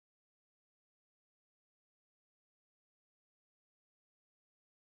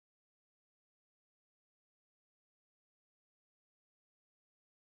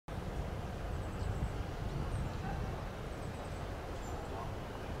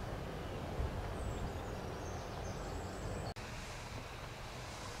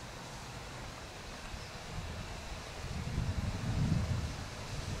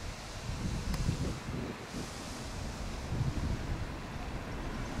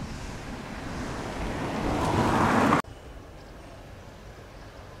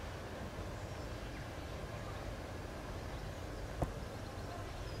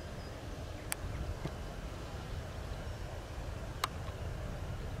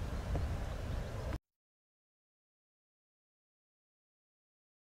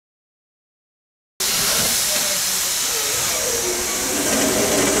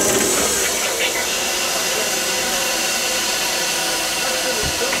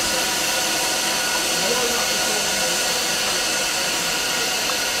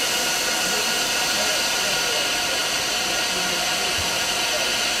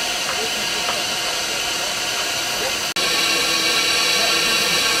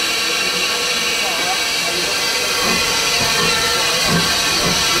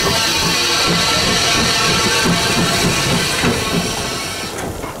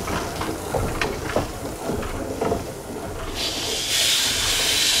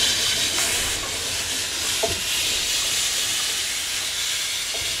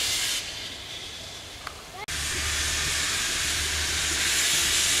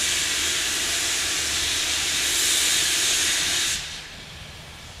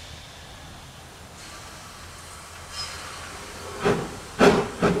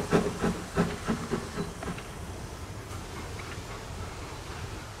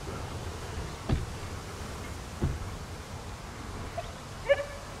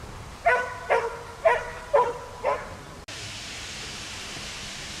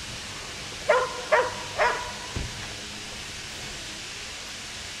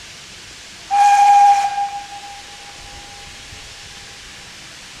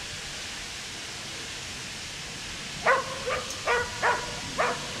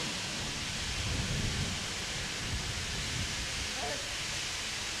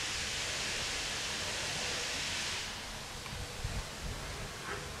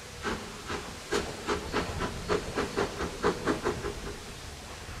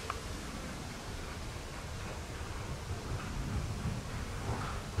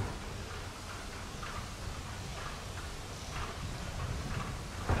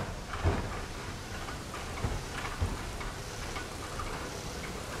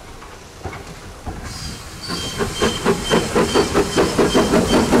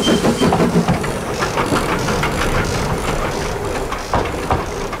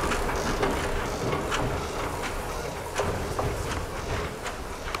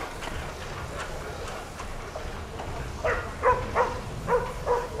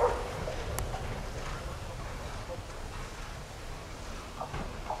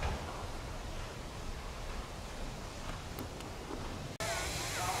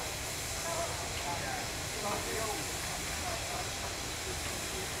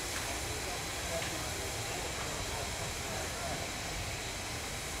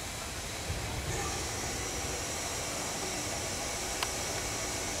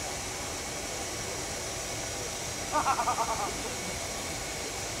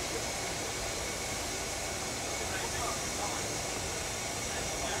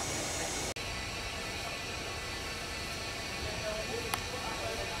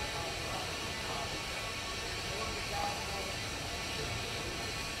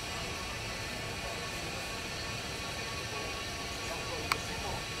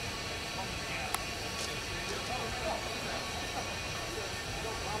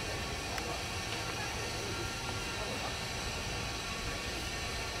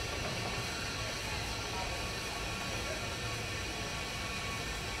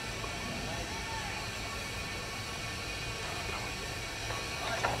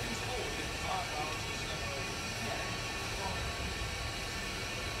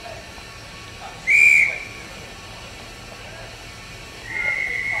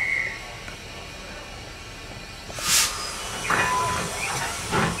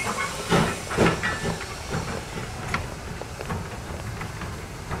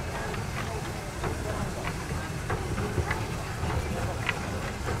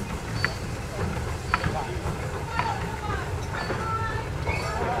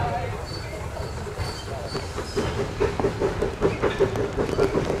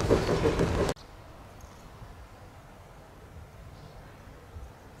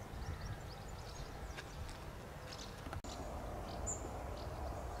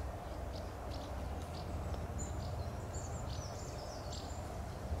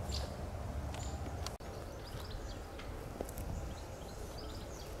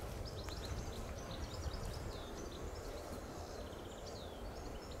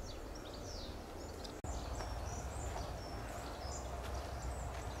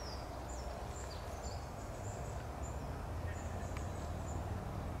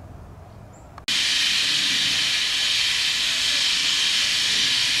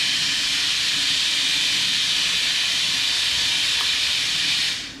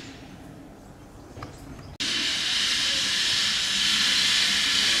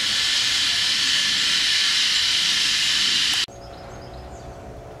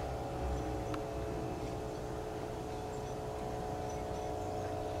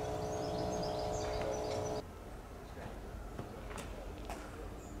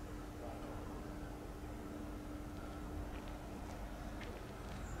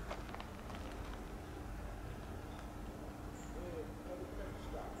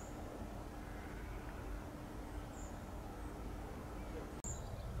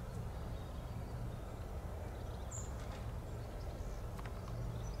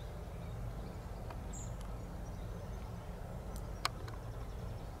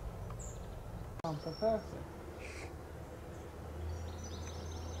Per person.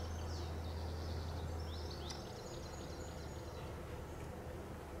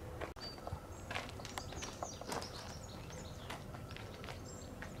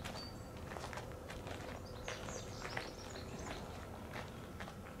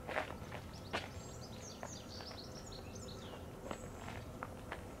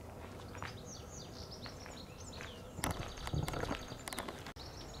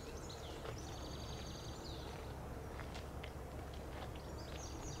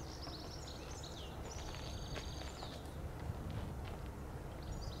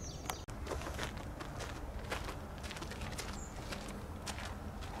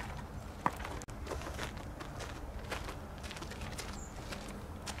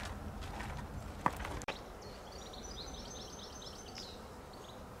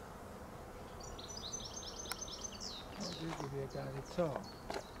 Give you a guided tour.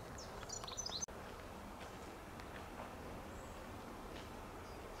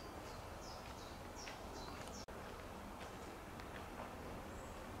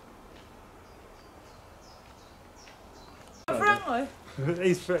 Friendly?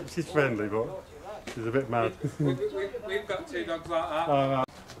 She's friendly, but she's a bit mad. We've got two dogs like that.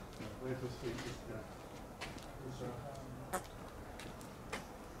 Where's the speakers?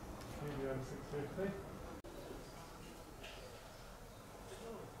 Medium 650.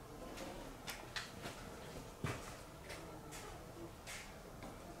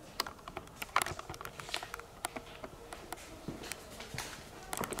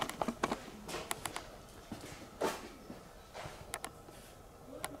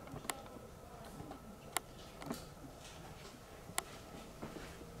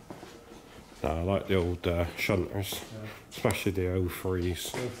 I like the old shunters, especially the 03s.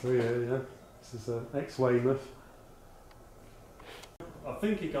 03, yeah. This is an ex-Weymouth. I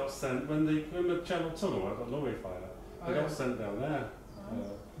think it got sent when the Channel Tunnel got nullified. It got sent down there.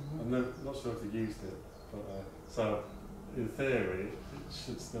 I'm not sure if they used it, but so in theory it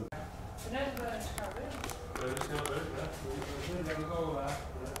should still. There you go, lad.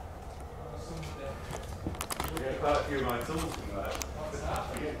 We get quite a few of my tunnels from there.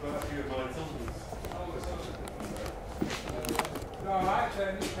 We get quite a few of my tunnels. No,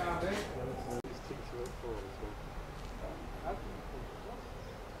 actually, you can't be.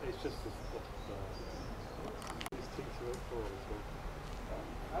 It's just a stuff. It's 2284 as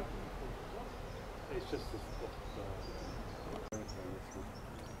well. It's just a stuff.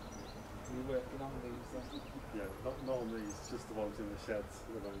 You're working on these then? Yeah, not on these, just the ones in the sheds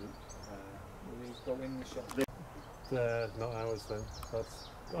at the moment. These go in the shop. They're not ours then. That's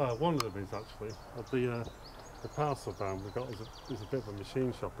one of them is actually. The parcel van we got is a bit of a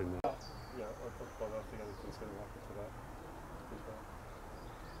machine shop in there. Yeah, I don't think anything's going to happen to that.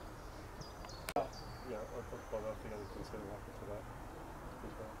 Yeah, I don't think anything's going to happen to that.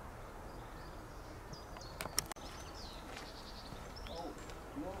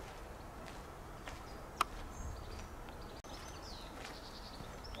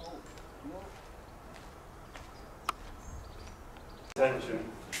 Attention.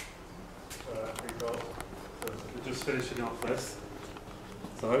 We got. We're just finishing off this.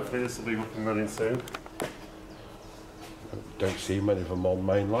 So hopefully this will be up and running soon. Don't see many of them on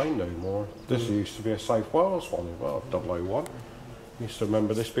main line no more. This used to be a South Wales one as well, 001. Used to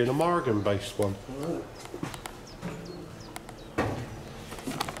remember this being a Morgan based one.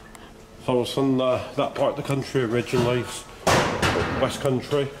 So I was from that part of the country originally, West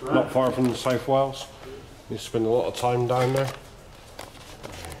Country, not far from South Wales. Used to spend a lot of time down there.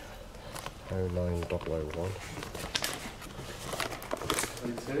 09001.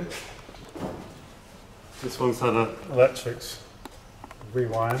 22. This one's had electrics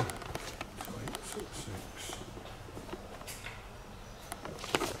rewired. 2866.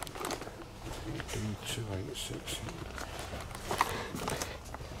 2866.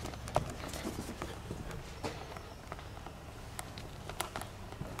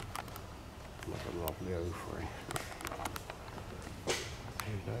 Another lovely 03.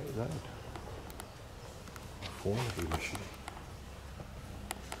 889. Forty machine.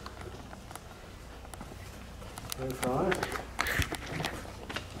 05.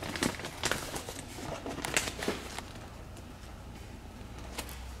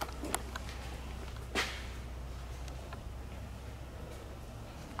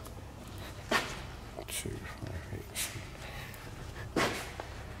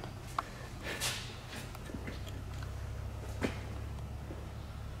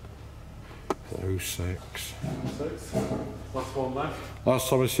 Six. Last one left. Last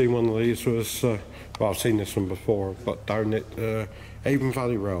time I seen one of these was, well, I've seen this one before, but down at Avon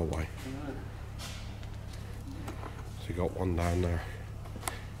Valley Railway. So you got one down there.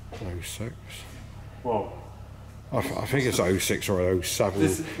 06. Well, I think it's 06 or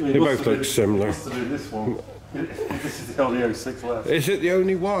 07. They both look similar. Must have been this one. This is the only 06 left. Is it the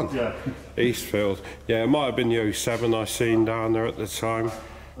only one? Yeah. Eastfield. Yeah, it might have been the 07 I seen down there at the time.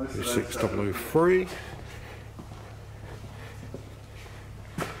 6003.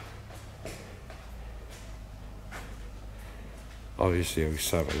 Obviously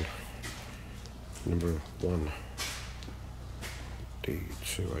 07. Number 1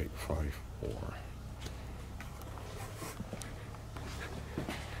 D2854.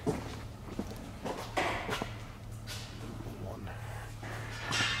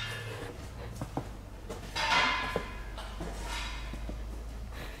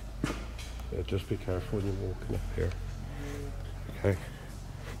 Just be careful when you're walking up here. Okay.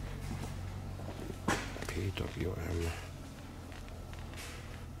 PWM.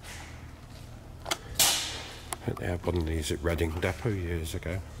 I think they had one of these at Reading Depot years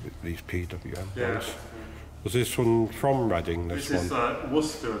ago. These PWM Yeah. ones. Was this one from Reading? This is one.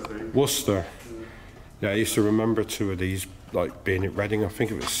 Worcester, I think. Worcester. Yeah, I used to remember two of these like being at Reading. I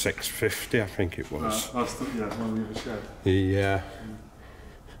think it was 650. I think it was. That's the, yeah, one of the other shed. Yeah.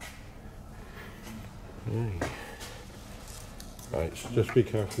 Right, so just be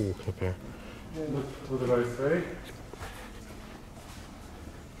careful walking up here. Look about 3.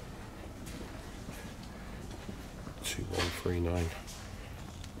 2139.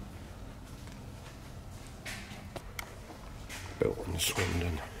 Built in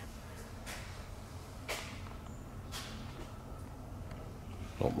Swindon.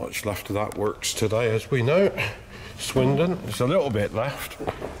 Not much left of that works today, as we know. Swindon, there's a little bit left,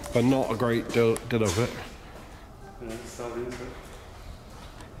 but not a great deal of it. Yeah, it's sad, isn't it?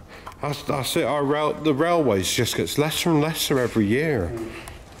 That's it. The railways just gets lesser and lesser every year.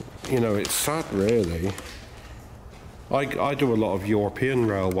 You know, it's sad, really. I do a lot of European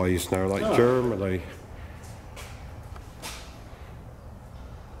railways now, like Germany.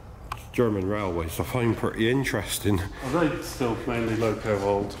 German railways I find pretty interesting. Are they still mainly loco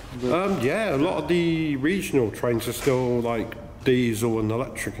hold? Yeah, a lot of the regional trains are still like diesel and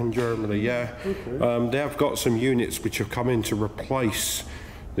electric in Germany, yeah. Okay. They have got some units which have come in to replace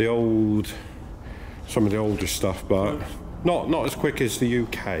the some of the older stuff, but not as quick as the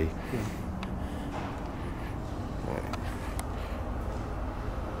UK. Right.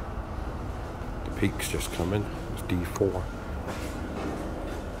 The peak's just coming, it's D4.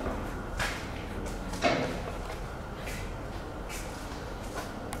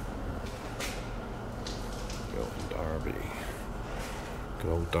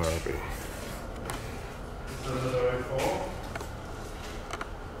 Good old Derby. Another 04.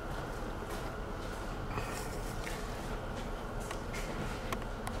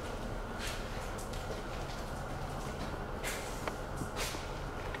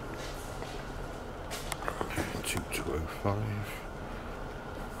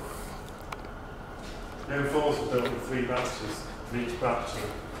 The 04s are built in 3 batches, and each batch is a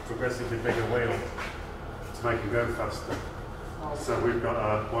progressively bigger wheel to make them go faster. So we've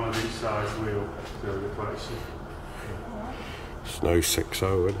got one of each size wheel doing the collection. It's no 60,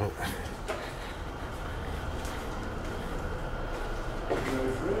 isn't it? No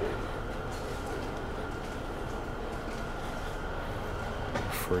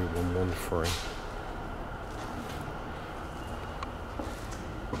 3113.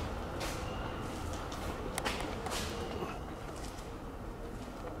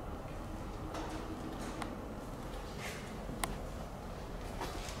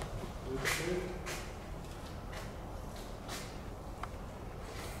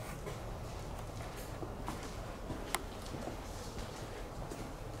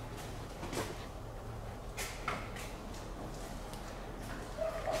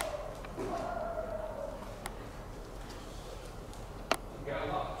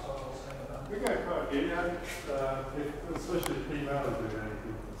 We get quite a few, yeah. Especially if female are doing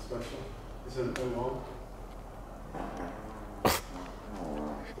anything special. It's an 01. It's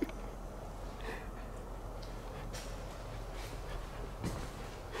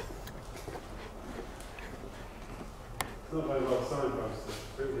not very well signposted.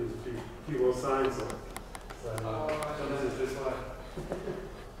 It needs a few more signs on it. So this is this way.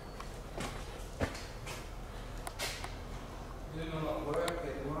 You're doing a lot of work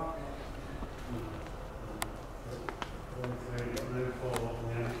here, aren't you?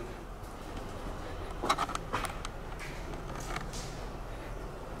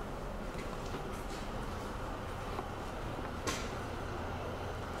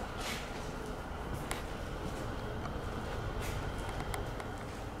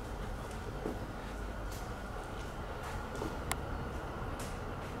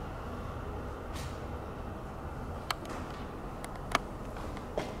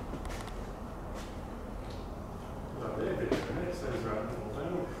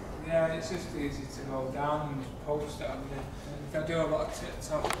 Yeah, it's just easy to go down and just post it on there. If I do a lot of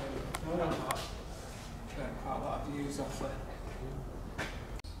TikTok, then get quite a lot of views off it.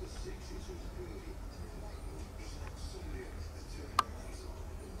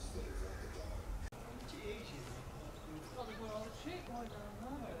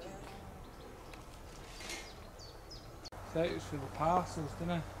 So it was for the parcels,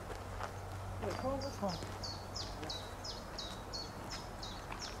 didn't I? Which one?